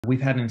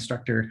We've had an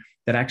instructor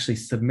that actually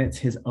submits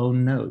his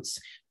own notes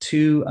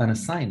to an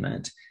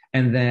assignment.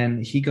 And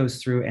then he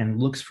goes through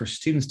and looks for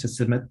students to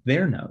submit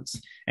their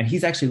notes. And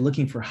he's actually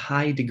looking for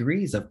high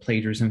degrees of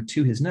plagiarism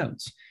to his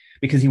notes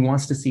because he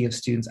wants to see if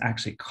students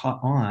actually caught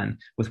on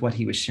with what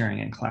he was sharing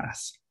in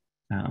class.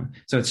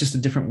 So it's just a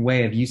different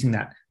way of using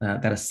that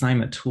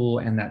assignment tool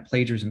and that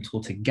plagiarism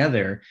tool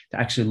together to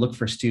actually look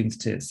for students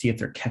to see if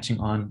they're catching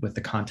on with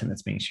the content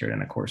that's being shared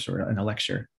in a course or in a lecture.